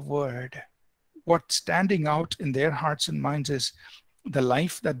beyond the Word, what's standing out in their hearts and minds is the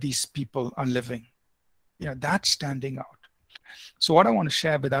life that these people are living. That's standing out. So what I want to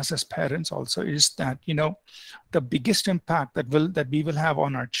share with us as parents also is that, the biggest impact that we will have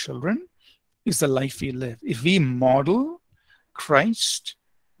on our children is the life we live. If we model Christ,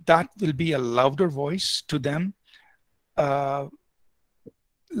 that will be a louder voice to them, louder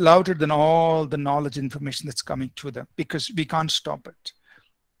than all the knowledge and information that's coming to them, because we can't stop it.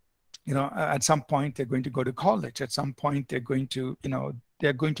 At some point they're going to go to college. At some point they're going to,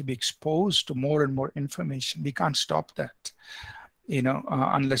 they're going to be exposed to more and more information. We can't stop that.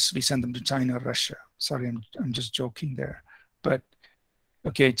 Unless we send them to China or Russia. Sorry, I'm just joking there. But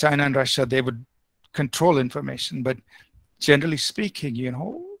okay, China and Russia, they would control information. But generally speaking,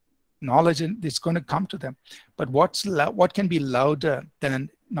 knowledge is going to come to them. But what can be louder than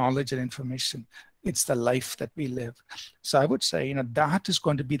knowledge and information? It's the life that we live. So I would say, that is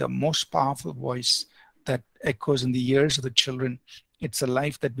going to be the most powerful voice that echoes in the ears of the children. It's the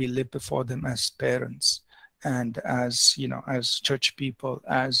life that we live before them as parents. And as as church people,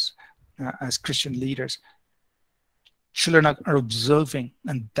 as Christian leaders, children are observing,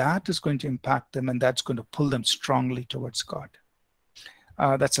 and that is going to impact them, and that's going to pull them strongly towards God.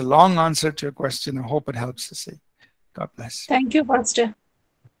 That's a long answer to your question. I hope it helps to see. God bless. Thank you, Pastor.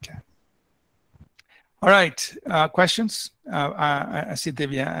 Okay. All right. Questions? I see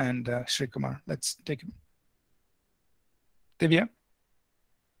Divya and Sri Kumar. Let's take it. Divya.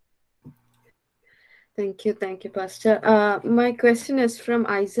 Thank you, Pastor. My question is from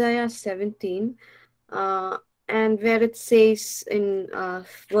Isaiah 17, and where it says in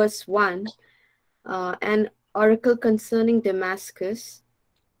verse 1, an oracle concerning Damascus.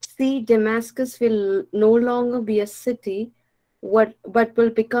 See, Damascus will no longer be a city, but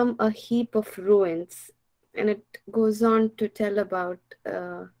will become a heap of ruins. And it goes on to tell about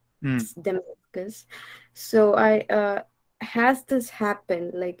Damascus. So has this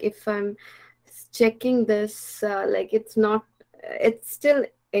happened? Like, if I'm checking this, it's still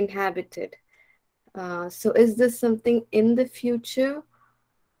inhabited. So is this something in the future,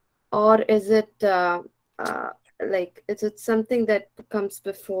 or is it is it something that comes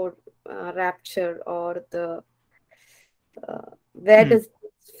before rapture, or the where does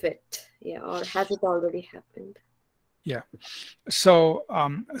this fit? Or has it already happened? Yeah. So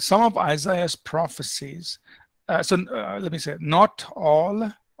some of Isaiah's prophecies. Let me say, not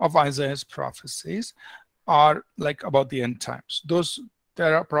all of Isaiah's prophecies are like about the end times.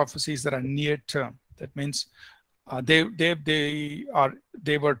 There are prophecies that are near term. That means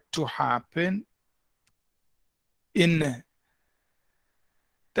they were to happen in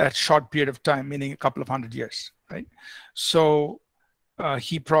that short period of time, meaning a couple of 100 years, right? So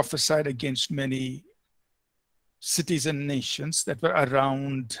he prophesied against many cities and nations that were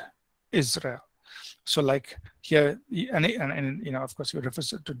around Israel. So like here, and you know, of course, we refer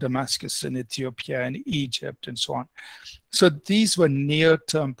to Damascus in Ethiopia and Egypt and so on. So these were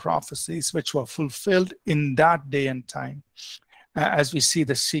near-term prophecies which were fulfilled in that day and time, as we see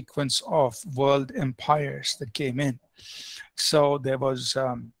the sequence of world empires that came in. So there was,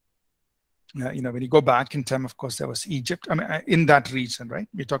 you know, when you go back in time, of course, there was Egypt. I mean, in that region, right?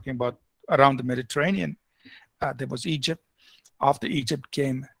 We're talking about around the Mediterranean. There was Egypt. After Egypt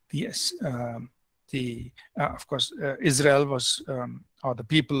came of course, Israel was, or the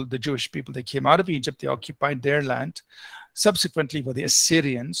people, the Jewish people, they came out of Egypt, they occupied their land. Subsequently were the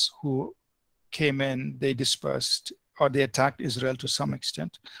Assyrians who came in, they dispersed, or they attacked Israel to some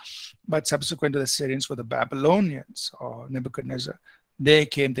extent. But subsequent to the Assyrians were the Babylonians, or Nebuchadnezzar. They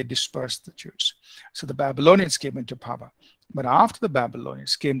came, they dispersed the Jews. So the Babylonians came into power. But after the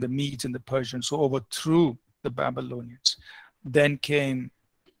Babylonians came the Medes and the Persians who overthrew the Babylonians. Then came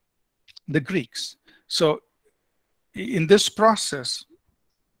the Greeks. So in this process,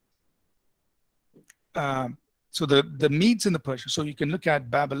 so the Medes and the Persians, so you can look at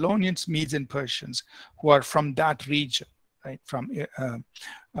Babylonians, Medes and Persians who are from that region, right? From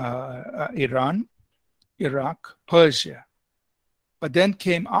Iran, Iraq, Persia. But then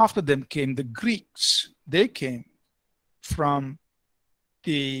after them came the Greeks. They came from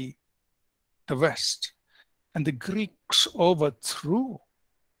the West. And the Greeks overthrew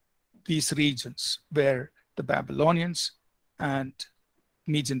these regions where the Babylonians and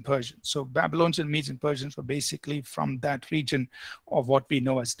Medes and Persians. So Babylonians and Medes and Persians were basically from that region of what we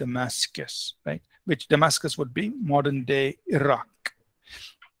know as Damascus, right? Which Damascus would be modern day Iraq,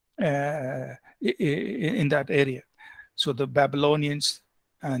 in that area. So the Babylonians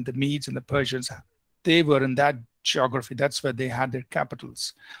and the Medes and the Persians, they were in that geography. That's where they had their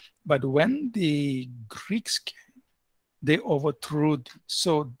capitals. But when the Greeks came, they overthrew.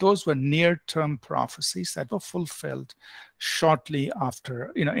 So those were near-term prophecies that were fulfilled shortly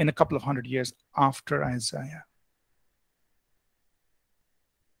after, you know, in a couple of hundred years after Isaiah.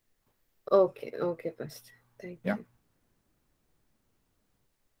 Okay, Pastor. Thank you.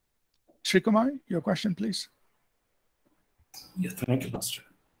 Sri Kumar, your question, please. Yeah, thank you, Pastor.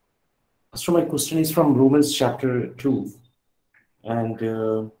 Pastor, my question is from Romans chapter 2.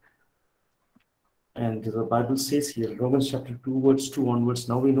 And the Bible says here, Romans chapter 2, verse 2 onwards,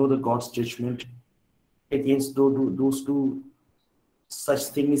 now we know that God's judgment against those two such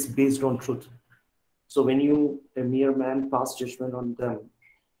things is based on truth. So when you, a mere man, pass judgment on them,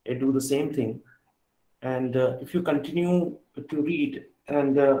 they do the same thing. And if you continue to read,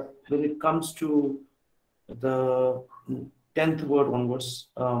 and when it comes to the 10th word onwards,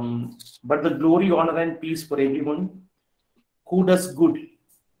 but the glory, honor, and peace for everyone who does good,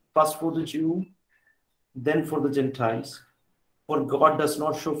 first for the Jew, then for the Gentiles, for God does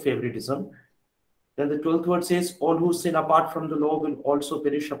not show favoritism. Then the 12th word says, all who sin apart from the law will also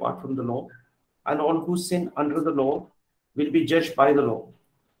perish apart from the law, and all who sin under the law will be judged by the law.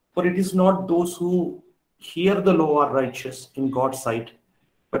 For it is not those who hear the law are righteous in God's sight,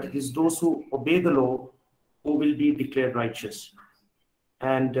 but it is those who obey the law who will be declared righteous.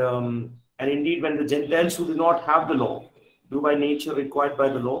 And indeed, when the Gentiles who do not have the law do by nature required by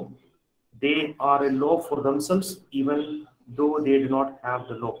the law, they are a law for themselves, even though they do not have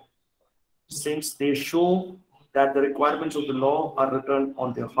the law, since they show that the requirements of the law are written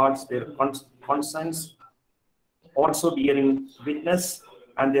on their hearts, their conscience also bearing witness,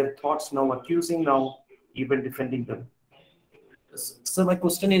 and their thoughts now accusing, now even defending them. So my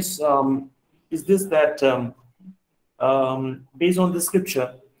question is this that based on the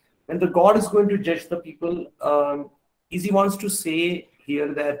scripture, when the God is going to judge the people, is he wants to say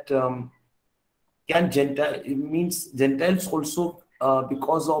here that it means Gentiles also,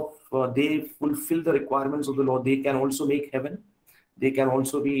 because of they fulfill the requirements of the law, they can also make heaven, they can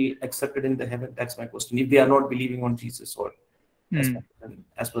also be accepted in the heaven? That's my question. If they are not believing on Jesus, or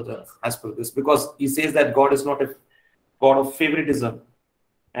as per this, because he says that God is not a God of favoritism,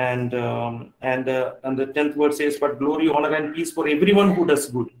 and the 10th word says, but glory, honor, and peace for everyone who does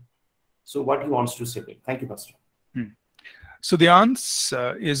good. So what he wants to say. Thank you, Pastor. So the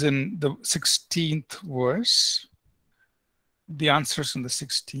answer is in the 16th verse. The answer is in the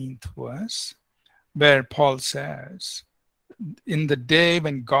 16th verse, where Paul says, in the day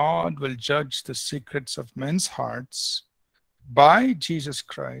when God will judge the secrets of men's hearts by Jesus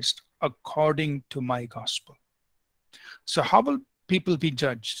Christ according to my gospel. So how will people be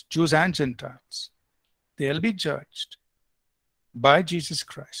judged? Jews and Gentiles. They'll be judged by Jesus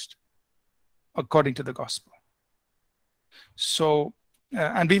Christ according to the gospel. So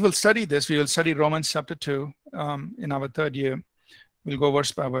and we will study this. We will study Romans chapter 2 in our third year. We'll go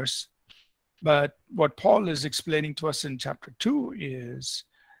verse by verse. But what Paul is explaining to us in chapter 2 is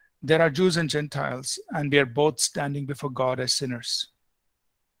there are Jews and Gentiles, and we are both standing before God as sinners.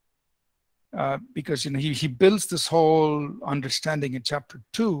 Because he builds this whole understanding in chapter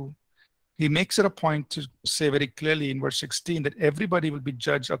 2. He makes it a point to say very clearly in verse 16 that everybody will be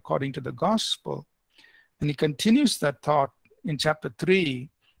judged according to the gospel. And he continues that thought in chapter 3,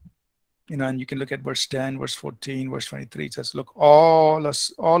 and you can look at verse 10, verse 14, verse 23. It says, look, all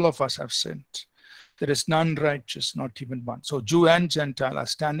of us have sinned. There is none righteous, not even one. So Jew and Gentile are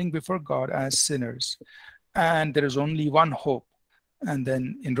standing before God as sinners. And there is only one hope. And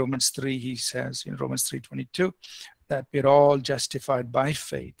then in Romans 3, he says, in Romans 3:22, that we're all justified by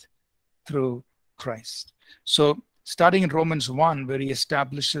faith through Christ. So starting in Romans 1, where he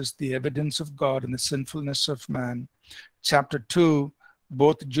establishes the evidence of God and the sinfulness of man, chapter 2,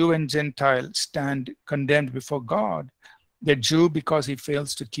 both Jew and Gentile stand condemned before God. The Jew because he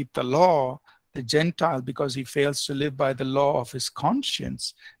fails to keep the law, the Gentile because he fails to live by the law of his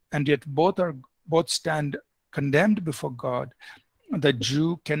conscience, and yet both stand condemned before God. The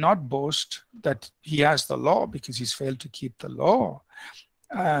Jew cannot boast that he has the law because he's failed to keep the law.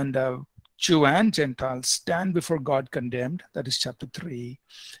 And Jew and Gentile stand before God condemned. That is chapter 3.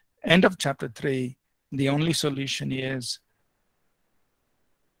 End of chapter 3, the only solution is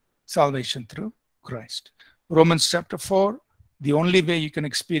salvation through Christ. Romans chapter 4, the only way you can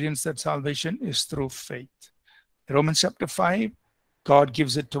experience that salvation is through faith. Romans chapter 5, God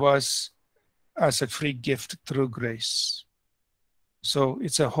gives it to us as a free gift through grace. So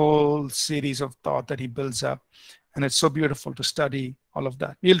it's a whole series of thought that he builds up, and it's so beautiful to study all of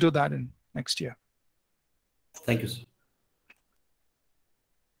that. We'll do that in next year. Thank you, sir.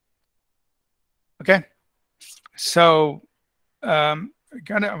 Okay. So I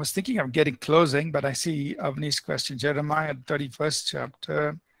was thinking of getting closing, but I see Avni's question. Jeremiah 31st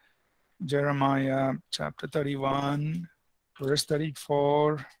chapter, Jeremiah chapter 31, verse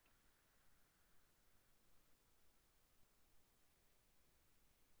 34.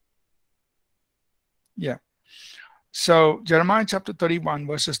 Yeah. So Jeremiah chapter 31,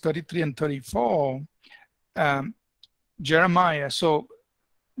 verses 33 and 34, Jeremiah, so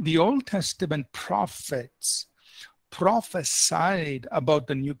the Old Testament prophets prophesied about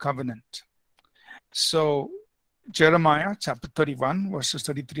the new covenant. So Jeremiah chapter 31, verses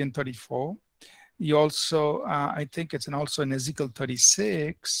 33 and 34. He also, I think it's also in Ezekiel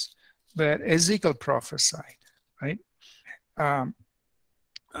 36, where Ezekiel prophesied, right?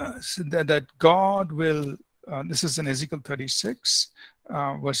 So that God will, this is in Ezekiel 36,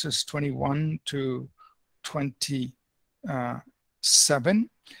 verses 21 to 27.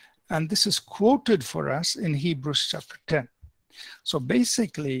 And this is quoted for us in Hebrews chapter 10. So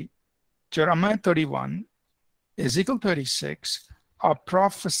basically, Jeremiah 31, Ezekiel 36 are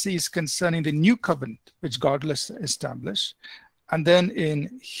prophecies concerning the new covenant, which God will establish. And then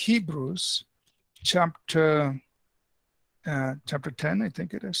in Hebrews chapter 10, I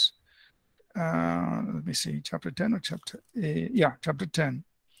think it is. Let me see, chapter 10 or chapter, chapter 10.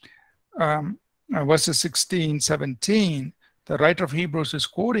 Verses 16, 17, the writer of Hebrews is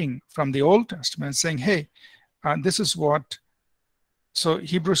quoting from the Old Testament saying, hey, this is what, so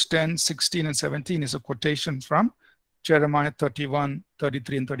Hebrews 10, 16 and 17 is a quotation from Jeremiah 31,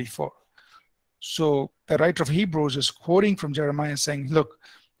 33 and 34. So the writer of Hebrews is quoting from Jeremiah saying, look,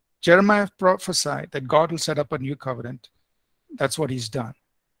 Jeremiah prophesied that God will set up a new covenant. That's what he's done.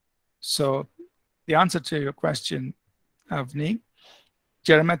 So the answer to your question, Avni,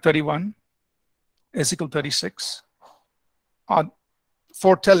 Jeremiah 31, Ezekiel 36 are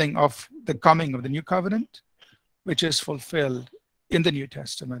foretelling of the coming of the new covenant, which is fulfilled in the New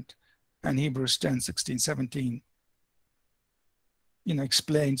Testament. And Hebrews 10, 16, 17,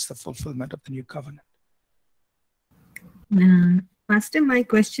 explains the fulfillment of the new covenant. Pastor, my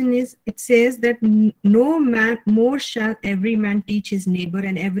question is, it says that no man more shall every man teach his neighbor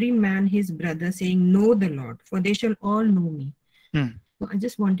and every man his brother, saying, know the Lord, for they shall all know me. So I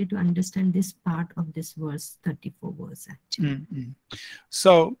just wanted to understand this part of this verse, 34 verse actually.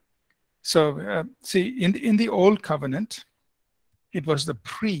 So see, in the old covenant, it was the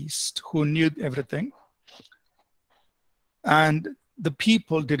priest who knew everything, and the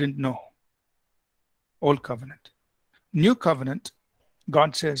people didn't know. Old covenant. New covenant,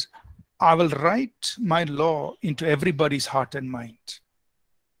 God says, I will write my law into everybody's heart and mind.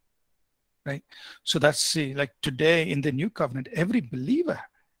 Right? So that's, like today in the new covenant, every believer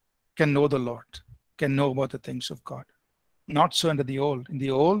can know the Lord, can know about the things of God. Not so under the old. In the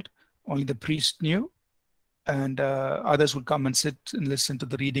old, only the priest knew, and others will come and sit and listen to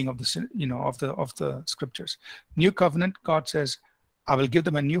the reading of the, of the scriptures. New covenant, God says, I will give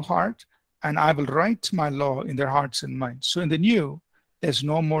them a new heart, and I will write my law in their hearts and minds. So in the new, there's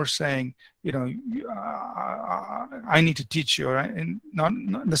no more saying, I need to teach you, right? And not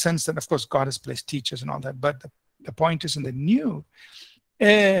in the sense that, of course, God has placed teachers and all that, but the point is, in the new,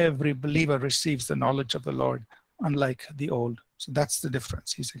 every believer receives the knowledge of the Lord, unlike the old. So that's the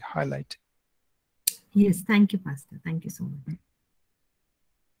difference he's highlighting. Yes, thank you, Pastor. Thank you so much.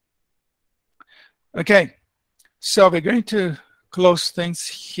 Okay, so we're going to close things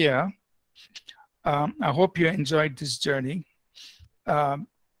here. I hope you enjoyed this journey.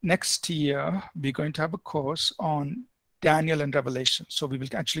 Next year, we're going to have a course on Daniel and Revelation. So we will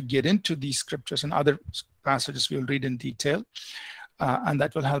actually get into these scriptures and other passages we'll read in detail. And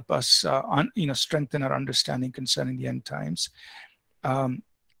that will help us strengthen our understanding concerning the end times. And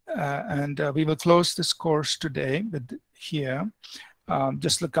we will close this course today with here.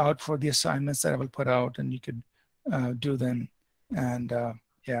 Just look out for the assignments that I will put out, and you could do them. And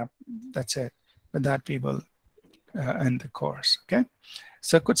yeah, that's it. With that, we will end the course. Okay.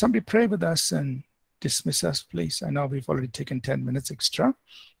 So could somebody pray with us and dismiss us, please? I know we've already taken 10 minutes extra,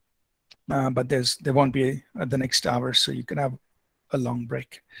 but there won't be the next hour, so you can have a long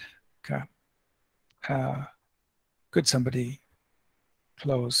break. Okay. Could somebody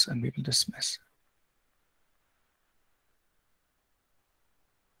close and we will dismiss?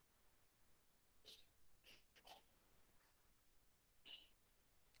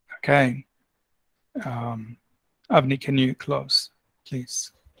 Okay. Avni, can you close,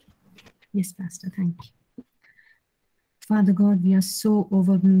 please? Yes, Pastor, thank you. Father God, we are so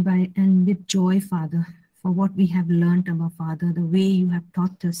overwhelmed by and with joy, Father, for what we have learned about, Father, the way you have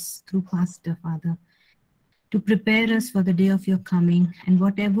taught us through Pastor, Father, to prepare us for the day of your coming. And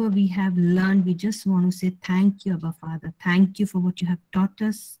whatever we have learned, we just want to say thank you, Abba Father. Thank you for what you have taught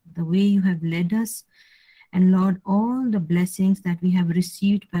us, the way you have led us. And Lord, all the blessings that we have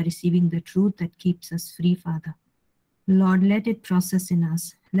received by receiving the truth that keeps us free, Father. Lord, let it process in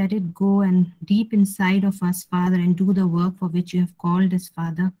us. Let it go and deep inside of us, Father, and do the work for which you have called us,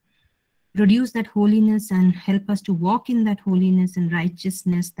 Father. Produce that holiness and help us to walk in that holiness and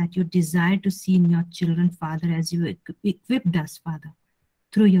righteousness that you desire to see in your children, Father, as you equipped us, Father,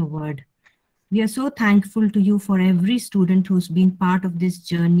 through your word. We are so thankful to you for every student who's been part of this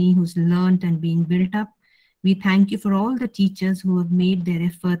journey, who's learned and being built up. We thank you for all the teachers who have made their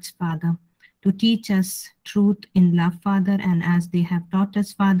efforts, Father, to teach us truth in love, Father, and as they have taught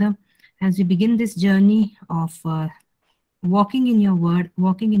us, Father, as we begin this journey of walking in your word,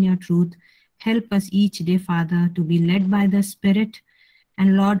 walking in your truth, help us each day, Father, to be led by the Spirit.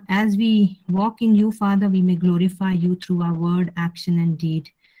 And Lord, as we walk in you, Father, we may glorify you through our word, action, and deed.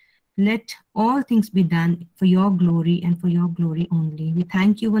 Let all things be done for your glory and for your glory only. We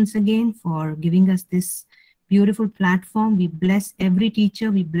thank you once again for giving us this beautiful platform. We bless every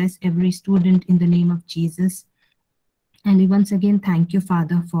teacher. We bless every student in the name of Jesus. And we once again thank you,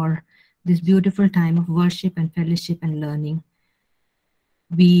 Father, for this beautiful time of worship and fellowship and learning.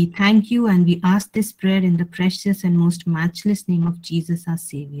 We thank you and we ask this prayer in the precious and most matchless name of Jesus, our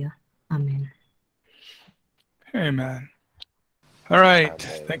Savior. Amen. Amen. All right.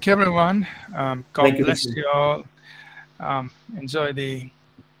 Amen. Thank you, everyone. God Thank you, bless Pastor. you all. Enjoy the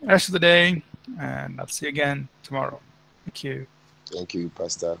rest of the day, and I'll see you again tomorrow. Thank you. Thank you,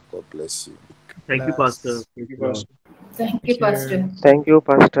 Pastor. God bless you. God Thank you, bless. Pastor. Thank you, Lord. Thank you, Pastor. Thank you,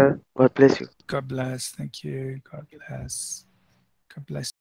 Pastor. God bless you. God bless. Thank you. God bless. God bless.